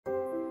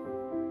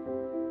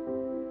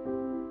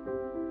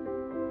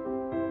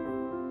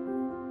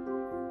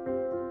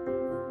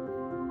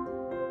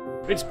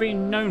It's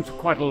been known for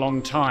quite a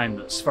long time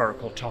that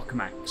spherical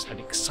tokamaks had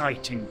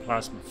exciting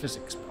plasma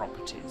physics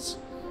properties.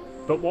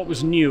 But what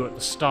was new at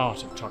the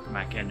start of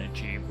Tokamak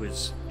Energy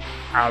was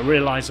our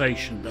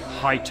realization that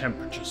high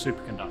temperature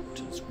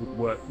superconductors would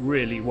work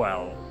really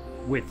well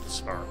with the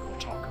spherical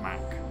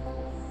tokamak.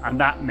 And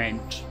that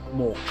meant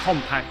more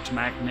compact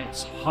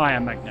magnets, higher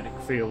magnetic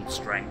field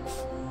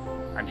strength,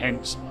 and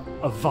hence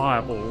a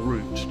viable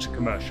route to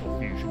commercial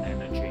fusion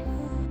energy.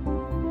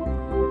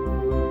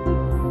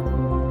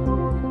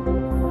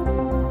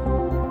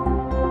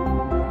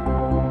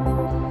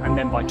 And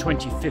then by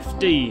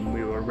 2015,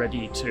 we were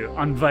ready to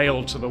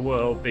unveil to the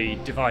world the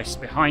device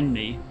behind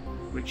me,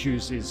 which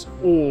uses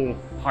all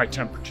high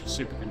temperature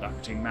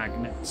superconducting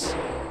magnets,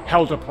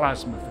 held a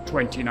plasma for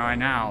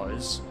 29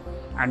 hours,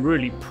 and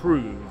really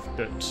proved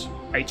that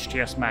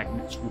HTS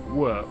magnets would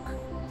work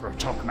for a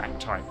tokamak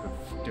type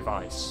of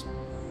device.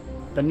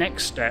 The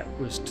next step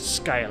was to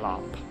scale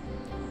up.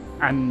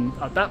 And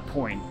at that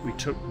point, we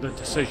took the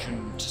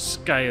decision to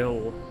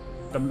scale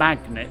the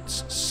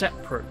magnets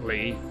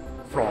separately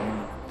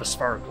from the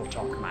spherical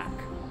tokamak.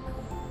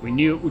 We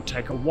knew it would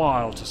take a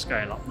while to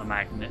scale up the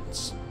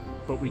magnets,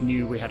 but we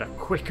knew we had a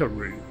quicker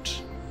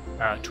route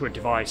to a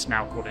device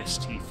now called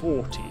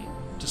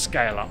ST40 to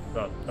scale up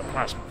the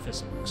plasma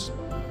physics.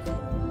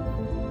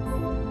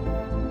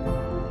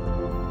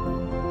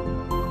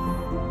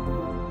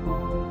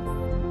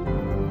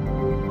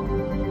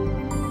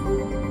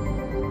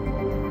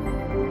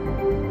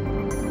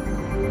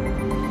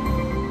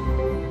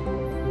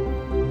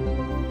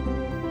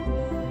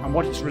 And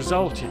what it's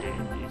resulted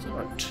in is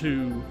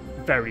two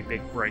very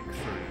big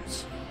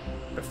breakthroughs.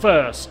 The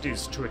first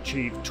is to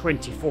achieve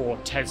 24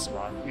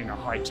 Tesla in a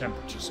high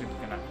temperature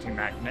superconducting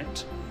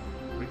magnet,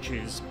 which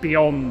is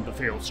beyond the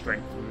field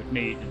strength we would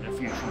need in a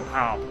fusion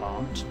power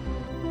plant.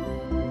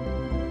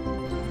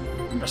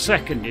 And the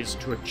second is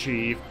to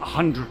achieve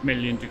 100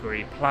 million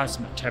degree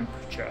plasma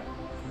temperature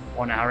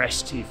on our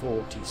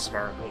ST40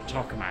 spherical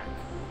tokamak,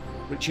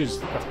 which is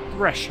the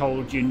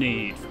threshold you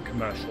need for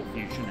commercial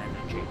fusion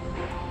energy.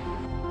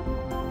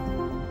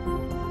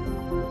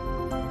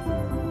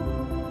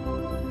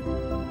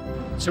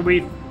 So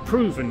we've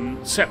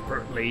proven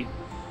separately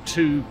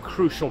two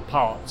crucial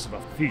parts of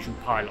a fusion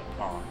pilot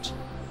plant.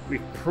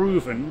 We've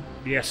proven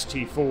the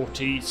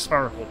ST40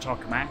 spherical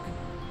tokamak.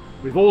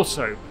 We've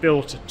also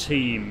built a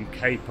team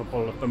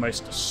capable of the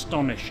most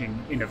astonishing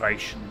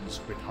innovations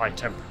with high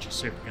temperature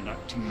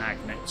superconducting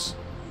magnets,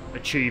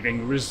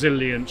 achieving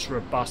resilience,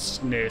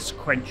 robustness,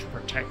 quench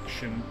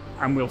protection,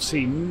 and we'll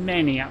see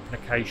many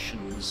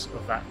applications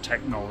of that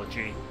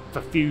technology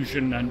for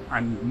fusion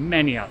and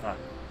many other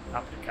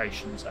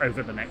applications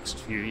over the next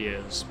few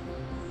years.